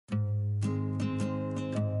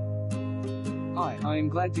Hi, I am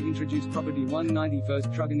glad to introduce property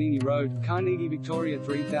 191st Truganini Road, Carnegie, Victoria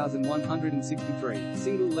 3163.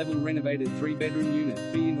 Single-level renovated 3-bedroom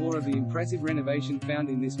unit. Be in awe of the impressive renovation found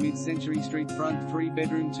in this mid-century street-front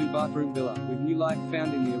 3-bedroom 2-bathroom villa, with new life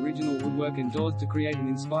found in the original woodwork and doors to create an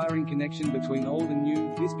inspiring connection between old and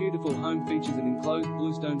new. This beautiful home features an enclosed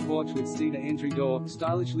bluestone porch with cedar entry door,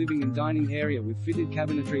 stylish living and dining area with fitted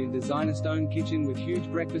cabinetry and designer stone kitchen with huge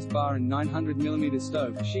breakfast bar and 900mm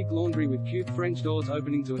stove, chic laundry with cute French doors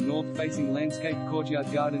opening to a north-facing landscaped courtyard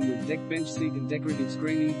garden with deck bench seat and decorative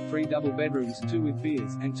screening, 3 double bedrooms, 2 with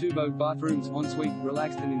beers, and 2 Vogue bathrooms, ensuite,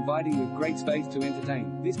 relaxed and inviting with great space to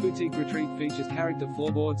entertain. This boutique retreat features character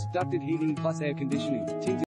floorboards, ducted heating plus air conditioning, tinted